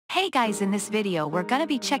Hey guys, in this video we're gonna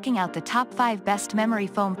be checking out the top 5 best memory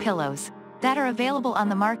foam pillows that are available on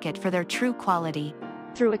the market for their true quality.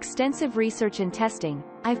 Through extensive research and testing,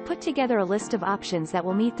 I've put together a list of options that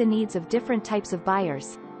will meet the needs of different types of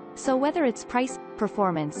buyers. So whether it's price,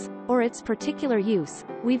 performance, or its particular use,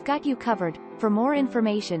 we've got you covered. For more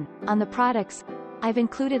information on the products, I've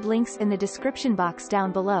included links in the description box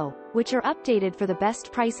down below, which are updated for the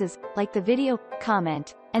best prices. Like the video,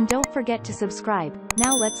 comment, and don't forget to subscribe.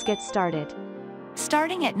 Now let's get started.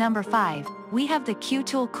 Starting at number 5, we have the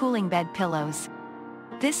Q-Tool Cooling Bed Pillows.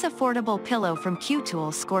 This affordable pillow from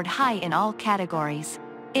Q-Tool scored high in all categories.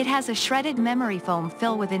 It has a shredded memory foam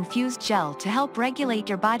fill with infused gel to help regulate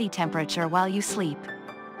your body temperature while you sleep.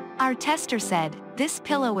 Our tester said, this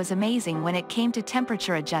pillow was amazing when it came to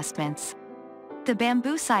temperature adjustments. The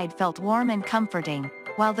bamboo side felt warm and comforting,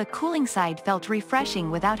 while the cooling side felt refreshing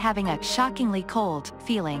without having a shockingly cold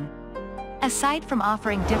feeling. Aside from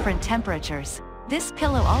offering different temperatures, this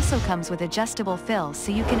pillow also comes with adjustable fill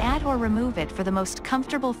so you can add or remove it for the most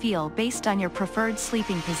comfortable feel based on your preferred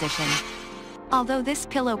sleeping position. Although this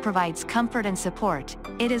pillow provides comfort and support,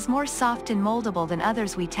 it is more soft and moldable than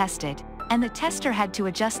others we tested, and the tester had to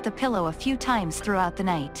adjust the pillow a few times throughout the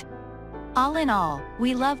night. All in all,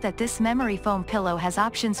 we love that this memory foam pillow has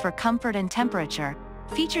options for comfort and temperature,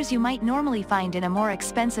 features you might normally find in a more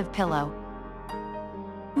expensive pillow.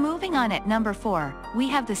 Moving on, at number 4, we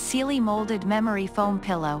have the Sealy Molded Memory Foam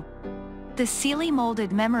Pillow. The Sealy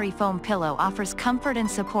Molded Memory Foam Pillow offers comfort and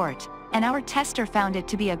support, and our tester found it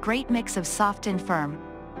to be a great mix of soft and firm.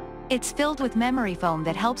 It's filled with memory foam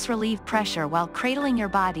that helps relieve pressure while cradling your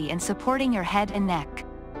body and supporting your head and neck.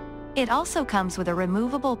 It also comes with a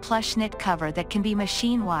removable plush knit cover that can be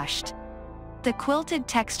machine washed. The quilted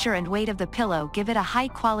texture and weight of the pillow give it a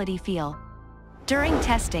high-quality feel. During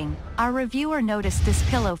testing, our reviewer noticed this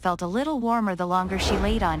pillow felt a little warmer the longer she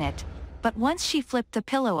laid on it, but once she flipped the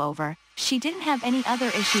pillow over, she didn't have any other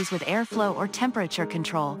issues with airflow or temperature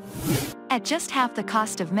control. At just half the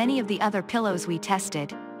cost of many of the other pillows we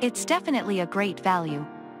tested, it's definitely a great value.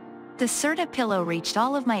 The Serta pillow reached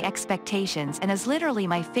all of my expectations and is literally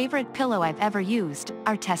my favorite pillow I've ever used,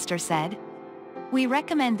 our tester said. We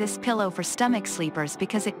recommend this pillow for stomach sleepers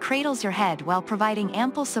because it cradles your head while providing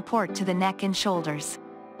ample support to the neck and shoulders.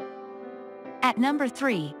 At number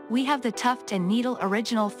 3, we have the Tuft & Needle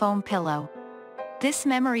Original Foam Pillow. This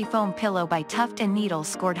memory foam pillow by Tuft & Needle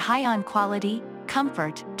scored high on quality,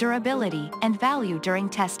 comfort, durability, and value during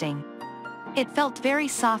testing. It felt very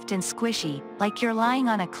soft and squishy, like you're lying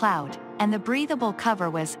on a cloud, and the breathable cover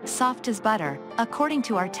was soft as butter, according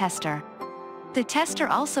to our tester. The tester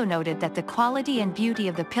also noted that the quality and beauty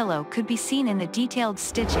of the pillow could be seen in the detailed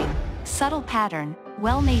stitching, subtle pattern,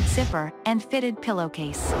 well-made zipper, and fitted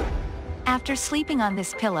pillowcase. After sleeping on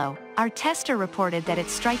this pillow, our tester reported that it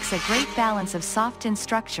strikes a great balance of soft and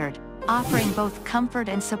structured, offering both comfort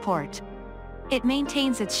and support. It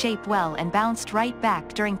maintains its shape well and bounced right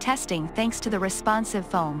back during testing thanks to the responsive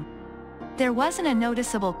foam. There wasn't a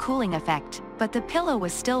noticeable cooling effect, but the pillow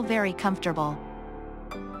was still very comfortable.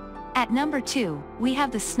 At number 2, we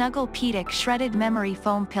have the Snuggle-Pedic Shredded Memory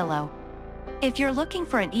Foam Pillow. If you're looking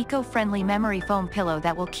for an eco-friendly memory foam pillow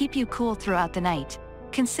that will keep you cool throughout the night,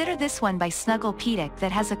 consider this one by Snuggle-Pedic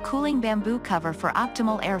that has a cooling bamboo cover for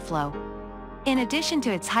optimal airflow. In addition to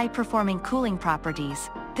its high-performing cooling properties,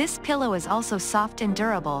 this pillow is also soft and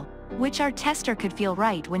durable, which our tester could feel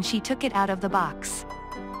right when she took it out of the box.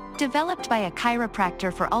 Developed by a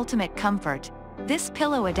chiropractor for ultimate comfort, this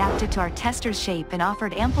pillow adapted to our tester's shape and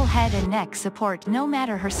offered ample head and neck support no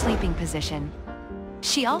matter her sleeping position.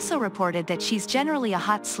 She also reported that she's generally a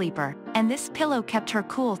hot sleeper, and this pillow kept her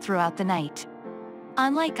cool throughout the night.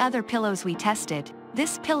 Unlike other pillows we tested,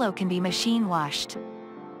 this pillow can be machine washed.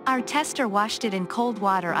 Our tester washed it in cold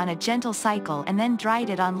water on a gentle cycle and then dried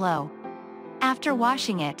it on low. After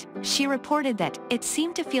washing it, she reported that it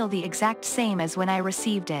seemed to feel the exact same as when I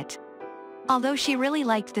received it. Although she really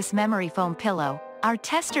liked this memory foam pillow, our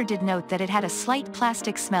tester did note that it had a slight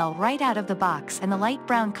plastic smell right out of the box, and the light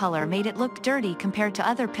brown color made it look dirty compared to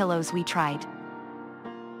other pillows we tried.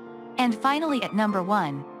 And finally, at number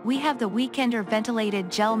 1, we have the Weekender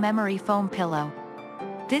Ventilated Gel Memory Foam Pillow.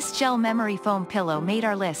 This gel memory foam pillow made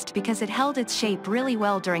our list because it held its shape really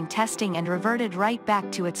well during testing and reverted right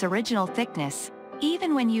back to its original thickness,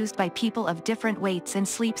 even when used by people of different weights and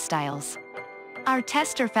sleep styles. Our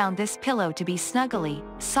tester found this pillow to be snuggly,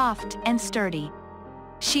 soft, and sturdy.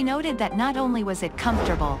 She noted that not only was it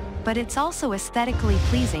comfortable, but it's also aesthetically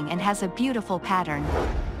pleasing and has a beautiful pattern.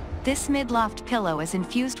 This mid-loft pillow is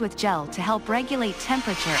infused with gel to help regulate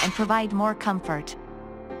temperature and provide more comfort.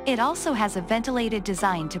 It also has a ventilated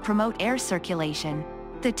design to promote air circulation.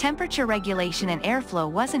 The temperature regulation and airflow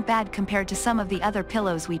wasn't bad compared to some of the other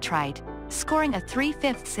pillows we tried, scoring a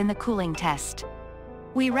 3/5 in the cooling test.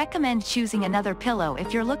 We recommend choosing another pillow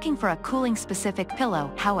if you're looking for a cooling-specific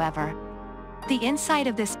pillow, however. The inside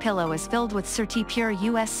of this pillow is filled with CertiPure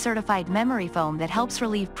US certified memory foam that helps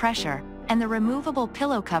relieve pressure, and the removable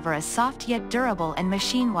pillow cover is soft yet durable and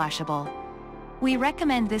machine washable. We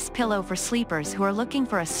recommend this pillow for sleepers who are looking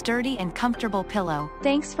for a sturdy and comfortable pillow.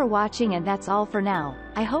 Thanks for watching, and that's all for now.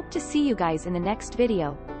 I hope to see you guys in the next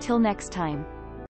video. Till next time.